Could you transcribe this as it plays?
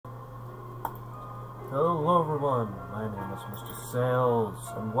Hello everyone, my name is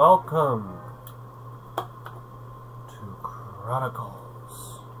Mr.Sayless, and welcome to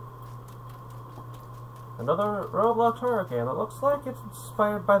Chronicles. Another Roblox horror game that looks like it's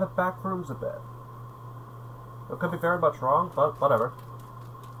inspired by the back rooms a bit. It could be very much wrong, but whatever.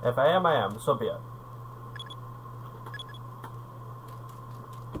 If I am, I am, so be it.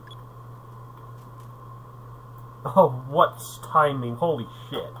 Oh, what's timing? Holy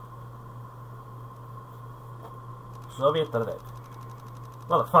shit. Soviet today.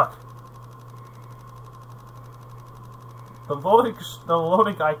 What the fuck? The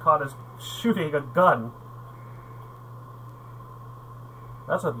loading icon is shooting a gun.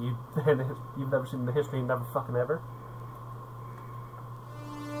 That's what you've never seen in the history, never fucking ever.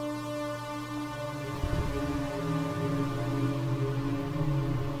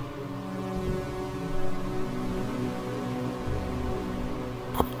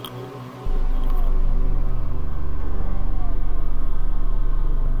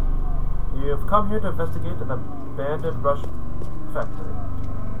 You've come here to investigate an abandoned Russian factory.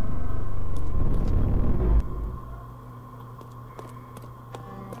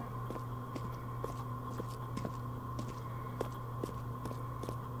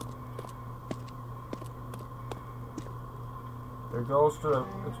 Your goal is to,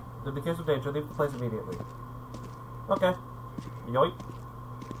 in the case of danger, leave the place immediately. Okay. Yoink.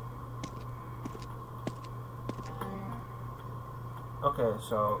 Okay,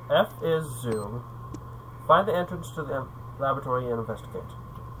 so F is zoom. Find the entrance to the laboratory and investigate.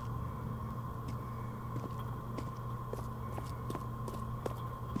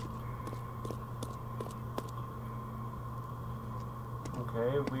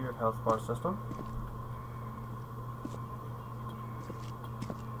 Okay, weird health bar system.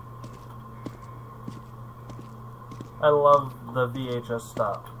 I love the VHS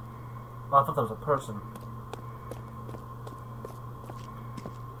stop. Oh, I thought that was a person.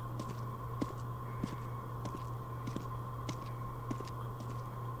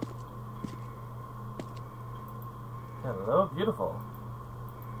 Hello, beautiful.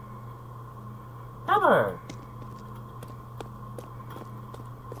 Hammer!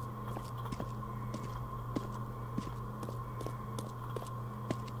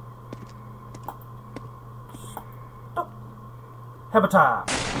 Stop! Hammer time!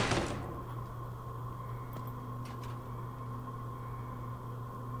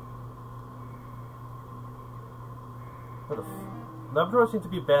 What the laboratory seems to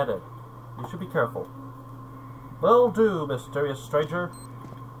be abandoned. You should be careful. Will do, mysterious stranger.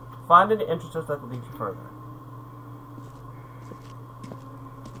 Find any entrances that will lead you further.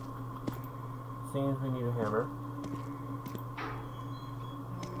 Seems we need a hammer.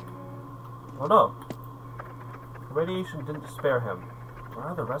 Oh no! The radiation didn't spare him. Where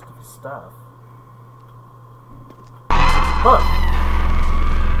are the rest of his staff? Look!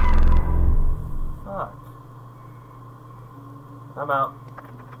 Fuck. I'm out.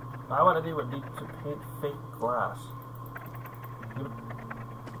 I want to do what needs to paint fake glass.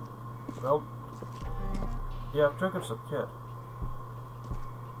 Well, yeah, triggered some kid.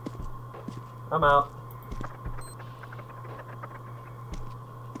 I'm out.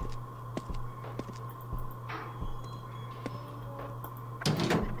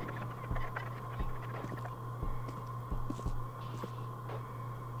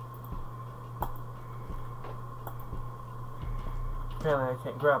 Apparently I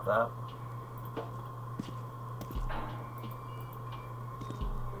can't grab that.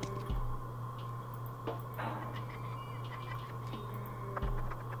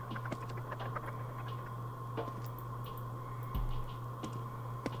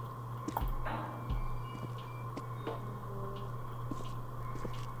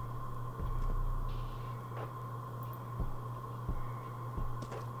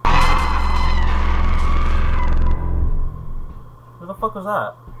 Who the fuck was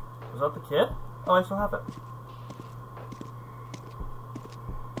that? Was that the kid? Oh, I still have it.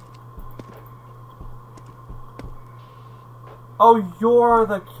 Oh, you're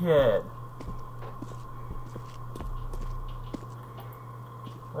the kid!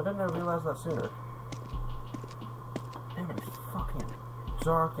 Why didn't I realize that sooner? Damn, it's fucking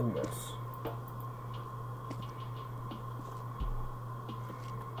dark in this.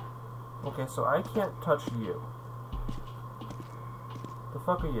 Okay, so I can't touch you. The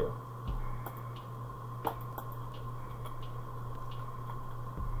fuck are you?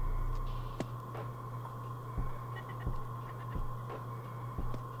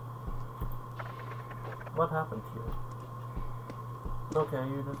 What happened to you? Okay,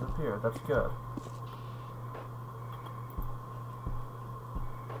 you disappeared. That's good.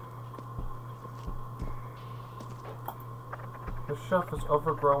 The shelf is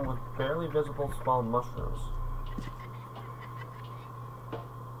overgrown with barely visible small mushrooms.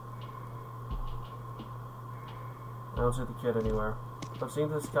 I don't see the kid anywhere. But seeing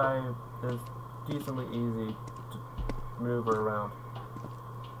this guy is decently easy to maneuver around.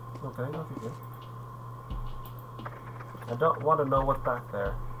 Okay, go through here. I don't want to know what's back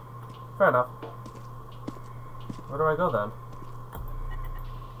there. Fair enough. Where do I go then?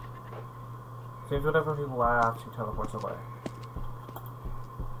 Seems whenever he laughs, he teleports away.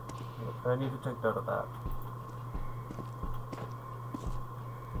 I need to take note of that.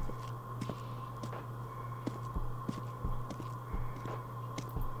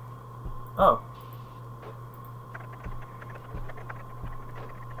 Oh.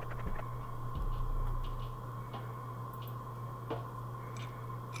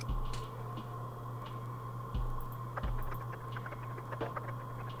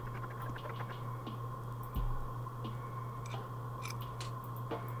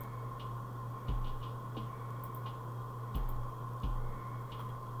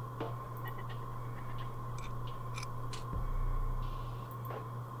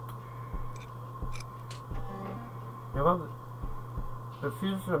 The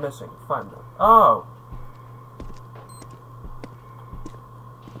fuses are missing. Find them. Oh!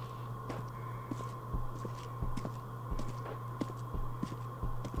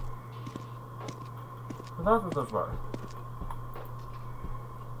 So that's what those were.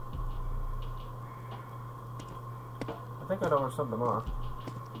 I think I know where some of them are.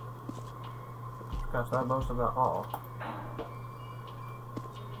 Gosh, I have most of that all.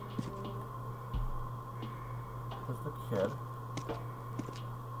 There's the kid.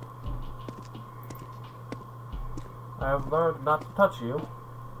 I have learned not to touch you.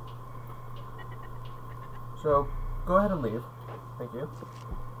 So, go ahead and leave. Thank you.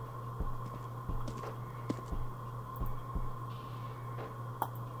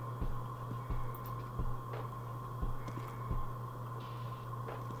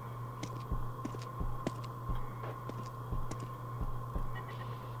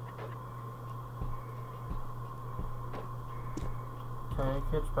 Okay,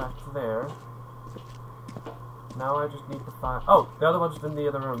 kid's back there. Now I just need to find... Oh! The other one's in the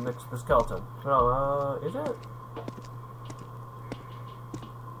other room next to the skeleton. No, is it?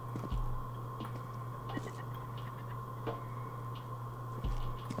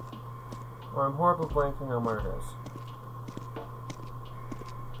 Or I'm horribly blanking on where it is.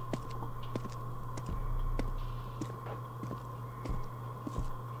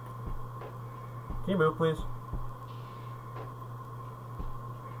 Can you move, please?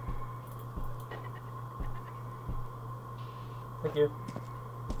 Thank you.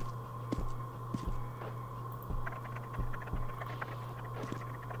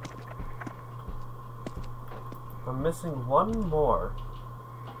 I'm missing one more.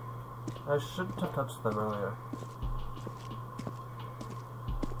 I shouldn't have touched them earlier.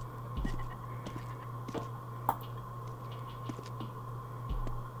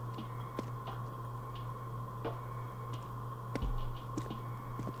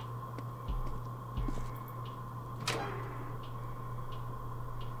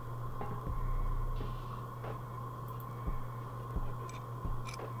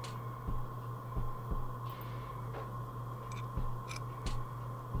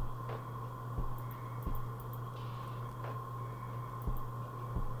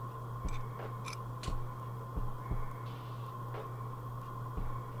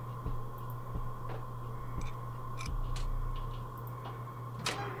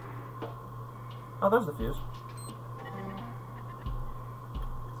 Oh, there's the fuse.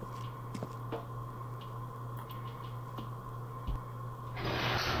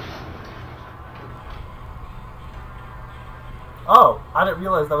 Oh, I didn't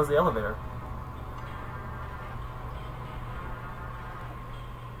realize that was the elevator.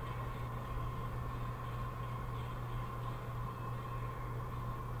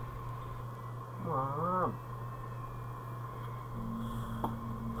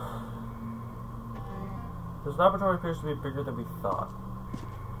 This laboratory appears to be bigger than we thought.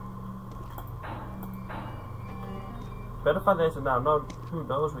 Better find the answer now. No, who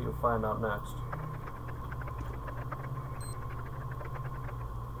knows what you'll find out next.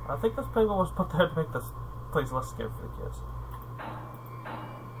 I think this penguin was put there to make this place less scary for the kids.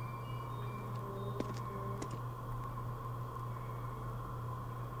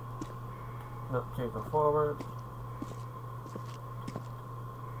 No, can't go forward.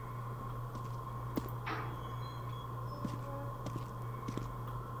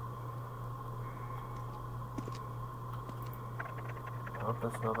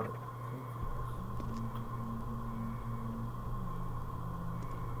 That's not what it is.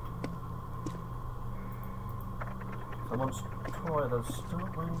 Someone's toy that's still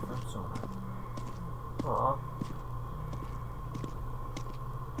waiting for its owner. Aww.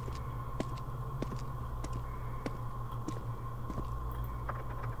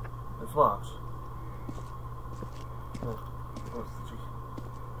 It's locked. Oh, what's the G?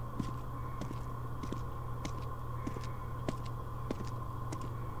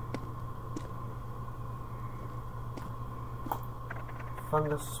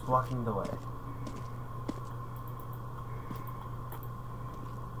 Fungus is blocking the way.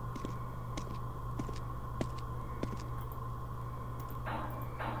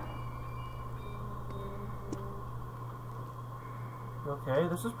 Okay,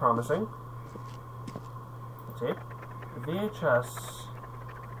 this is promising. The tape. The VHS.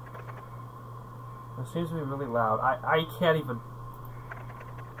 It seems to be really loud. I can't even.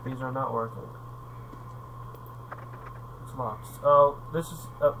 These are not working. It's locked. Oh, this is.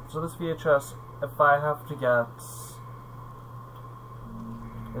 So this VHS, if I have to get.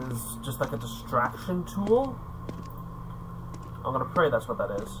 Is just like a distraction tool. I'm gonna pray that's what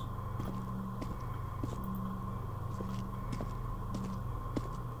that is.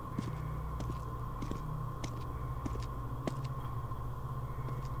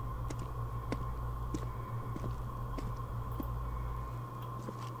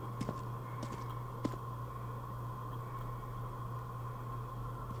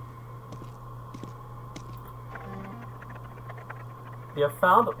 You have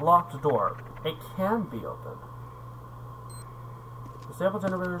found a locked door. It can be opened. Disable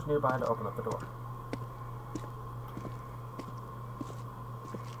generators nearby to open up the door.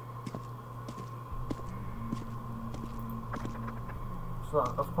 So,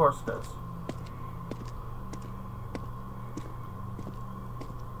 of course it is.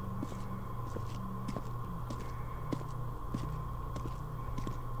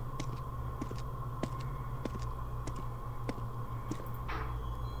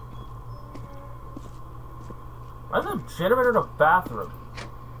 Why is there a generator in a bathroom?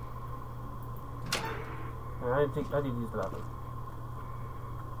 Yeah, I need to use the bathroom.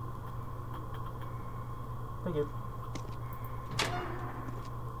 Thank you.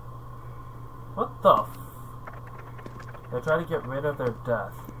 What the f? They try to get rid of their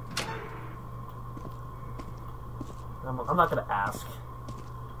death. I'm not gonna ask.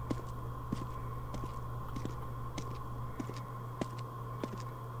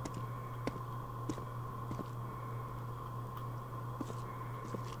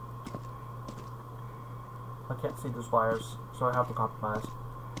 I can't see those wires, so I have to compromise.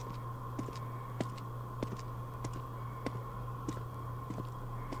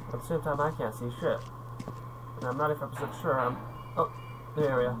 At the same time, I can't see shit. And I'm 95% sure I'm... Oh, the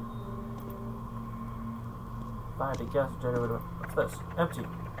area. If I had to guess, generator... What's this? Empty.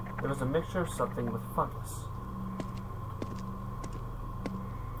 There was a mixture of something with fungus.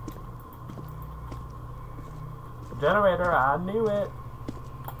 Generator, I knew it!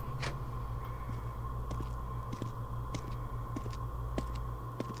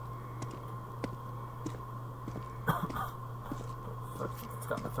 It's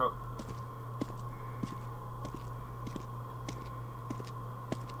got my throat.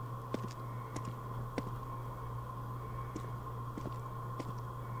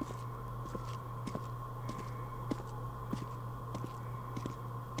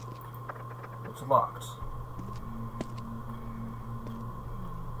 It's locked.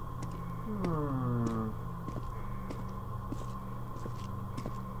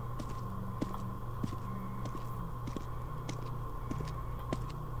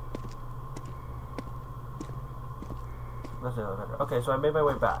 That's the elevator. Okay, so I made my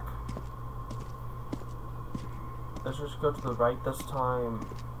way back. Let's just go to the right this time.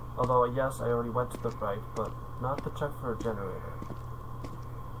 Although, yes, I already went to the right, but not to check for a generator.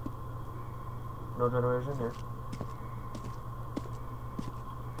 No generators in here.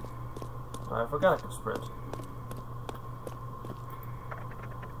 I forgot I could sprint.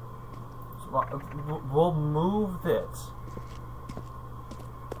 So, we'll move this.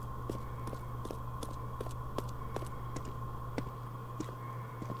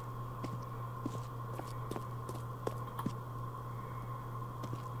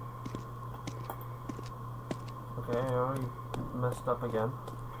 Okay, I already messed up again.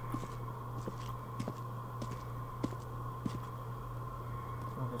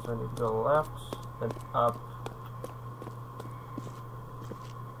 Okay, so I need to go left, then up.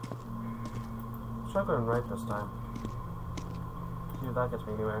 Let's try going right this time. See if that gets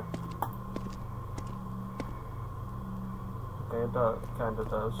me anywhere. Okay, it does, kinda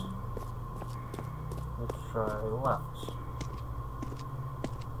does. Let's try left.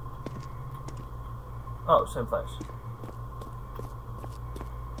 Oh, same place.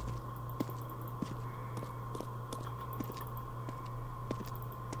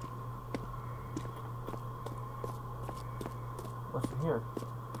 What's in here?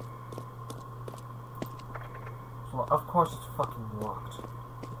 So, of course it's fucking locked.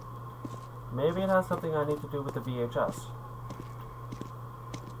 Maybe it has something I need to do with the VHS.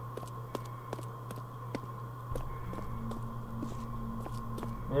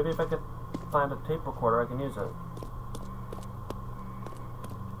 Maybe if I could find a tape recorder, I can use it.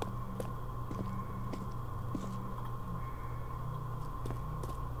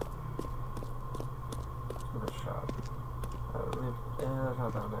 Let's give it a shot. It's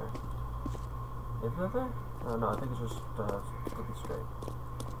not down there. Is it there? Oh, no, I think it's just completely straight.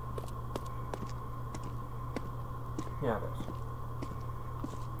 Yeah, it is.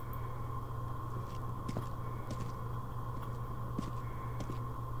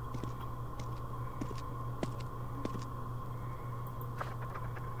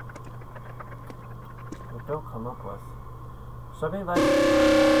 What don't come up with something like.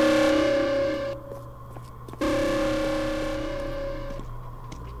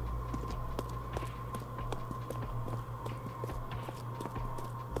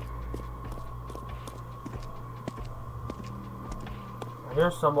 I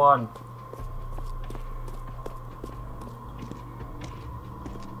hear someone.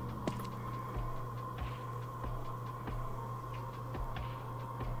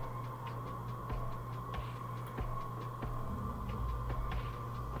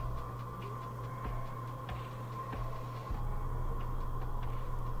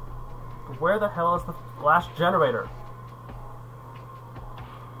 Where the hell is the last generator?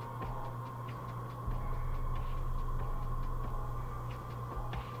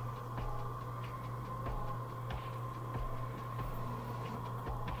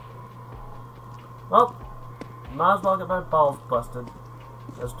 Well, might as well get my balls busted.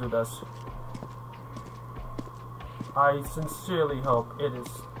 Let's do this. I sincerely hope it is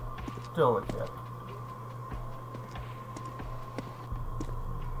still a kid.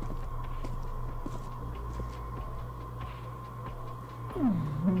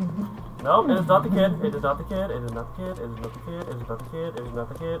 No, it is not the kid. It is not the kid. It is not the kid. It is not the kid. It is not the kid. It is not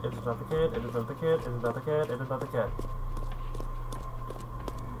the kid. It is not the kid. It is not the kid. It is not the kid. It is not the kid.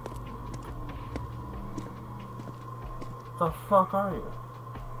 The fuck are you?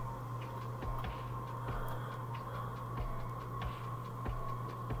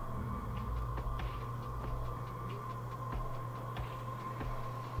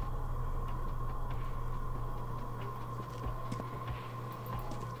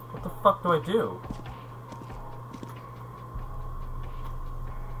 What the fuck do I do?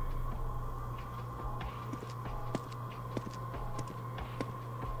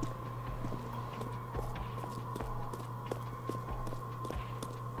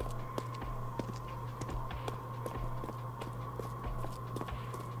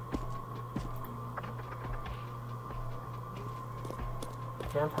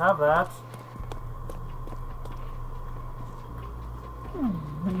 Can't have that.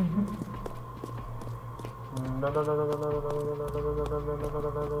 No, no, no, no, no, no, no, no, no, no, no,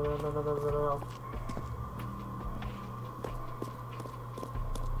 no, no, no, no.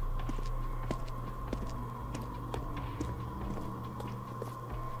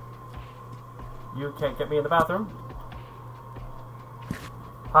 You can't get me in the bathroom.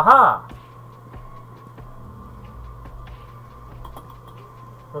 Haha!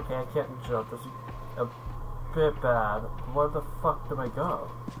 Okay, I can't jump. This is a bit bad. Where the fuck do I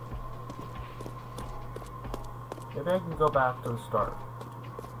go? Maybe I can go back to the start.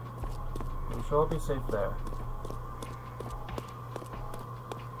 I'm sure I'll be safe there.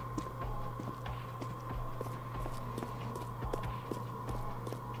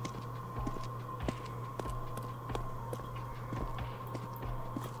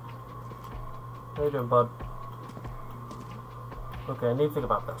 How you doing, bud? Okay, I need to think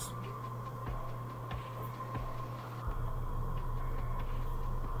about this.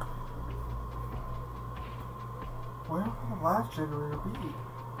 Where will the last generator be?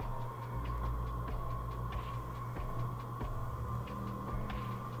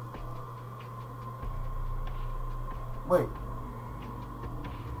 Wait.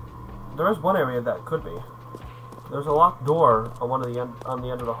 There is one area that could be. There's a locked door on one of the on the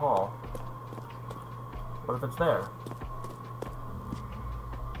end of the hall. What if it's there?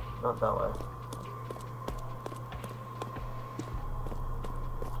 Not that way.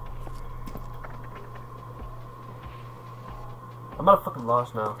 I'm not fucking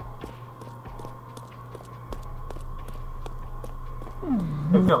lost now.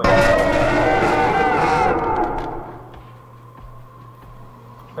 They're coming.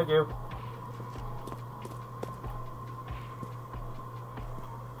 Thank you.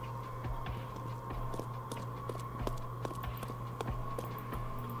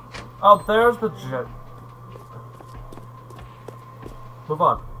 Oh, there's the jet. Move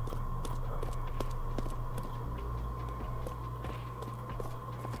on.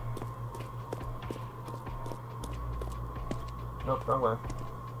 Nope, wrong way.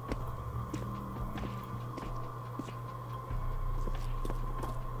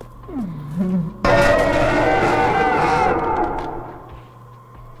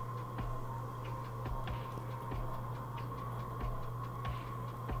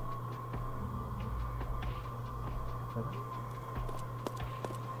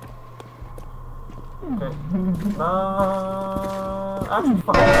 Okay. Actually,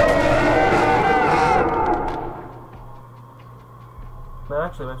 fuck. That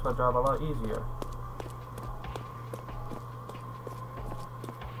actually makes my job a lot easier.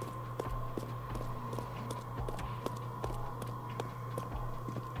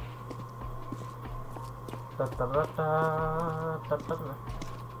 Da, da, da, da, da, da, da.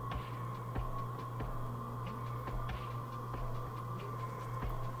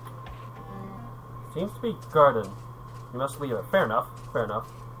 Seems to be garden. You must leave it. Fair enough. Fair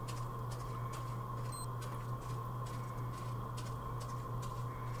enough.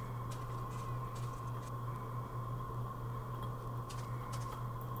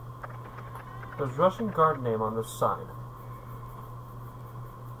 There's Russian garden name on this sign.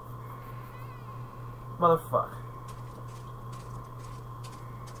 Motherfuck.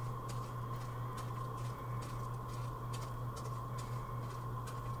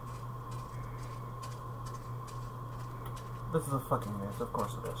 This is a fucking maze, of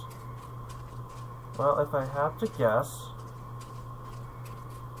course it is. Well, if I have to guess,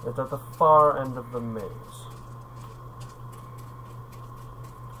 it's at the far end of the maze.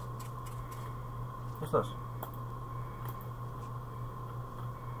 What's this?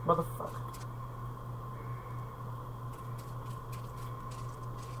 Motherfucker.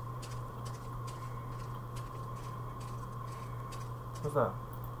 What's that?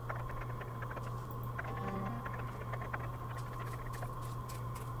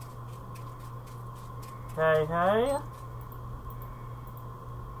 Hey, hey.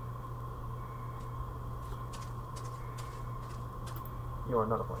 You are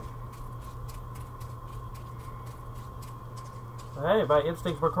not a plane. Hey, my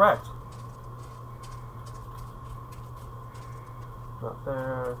instincts were correct. Not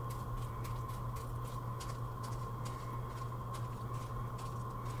there.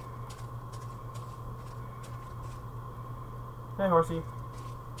 Hey, horsey.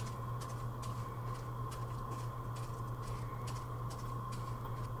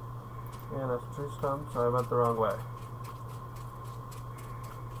 Yeah, that's a tree stump, so I went the wrong way.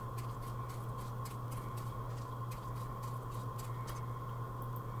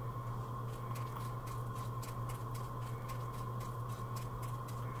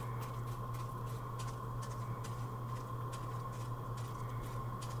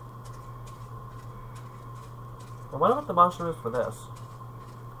 I wonder what the monster is for this.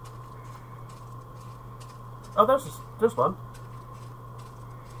 Oh, there's one.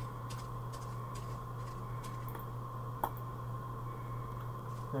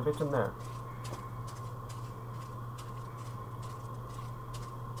 Maybe it's in there.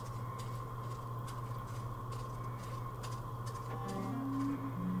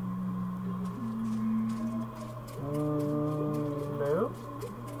 No.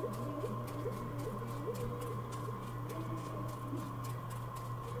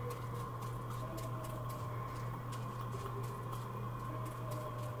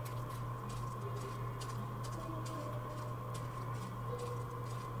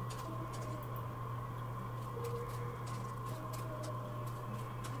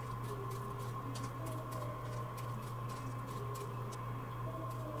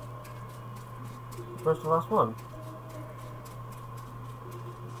 Where's the last one?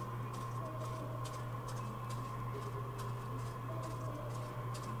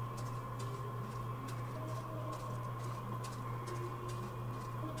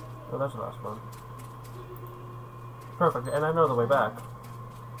 Oh, that's the last one. Perfect, and I know the way back.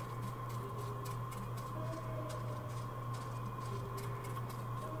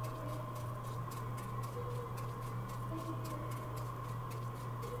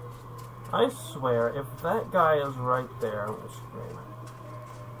 I swear, if that guy is right there, I'm gonna scream.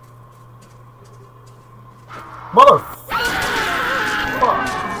 Motherfuck!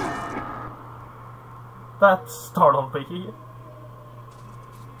 That startled me.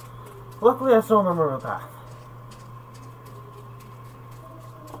 Luckily, I still remember the path.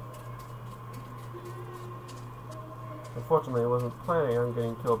 Unfortunately, I wasn't planning on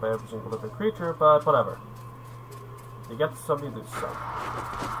getting killed by every single living creature, but whatever. You get something to suck.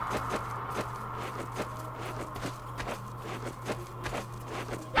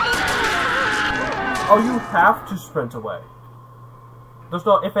 Oh, you have to sprint away. There's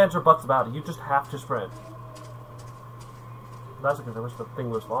no ifs, ands, or buts about it. You just have to sprint. That's because I wish the thing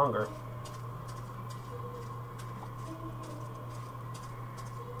was longer.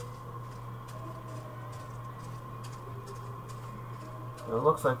 It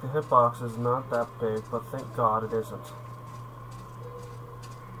looks like the hitbox is not that big, but thank God it isn't.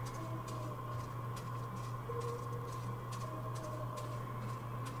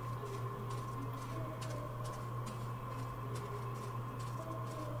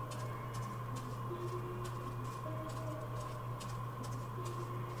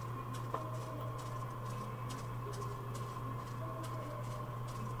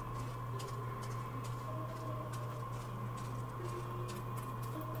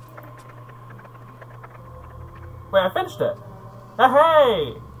 Wait, I finished it!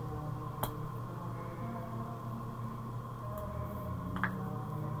 Hey!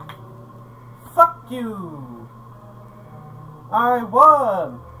 Fuck you! I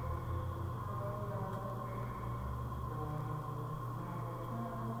won!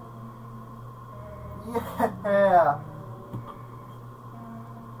 Yeah!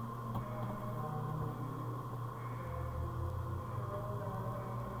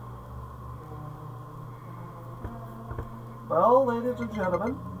 Well, ladies and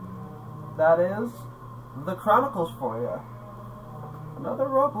gentlemen, that is the Chronicles for you. Another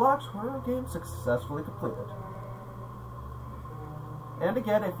Roblox horror game successfully completed. And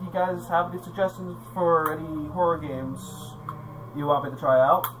again, if you guys have any suggestions for any horror games you want me to try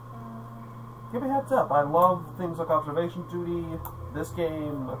out, give me a heads up. I love things like Observation Duty, this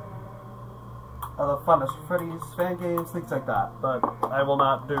game, the Funnest Freddy's fan games, things like that. But I will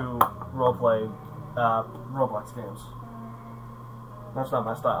not do roleplay Roblox games. That's not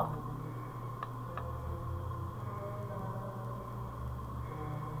my style.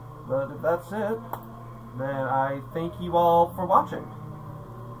 But if that's it, then I thank you all for watching.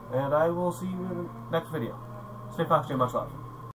 And I will see you in the next video. Stay foxy and much love.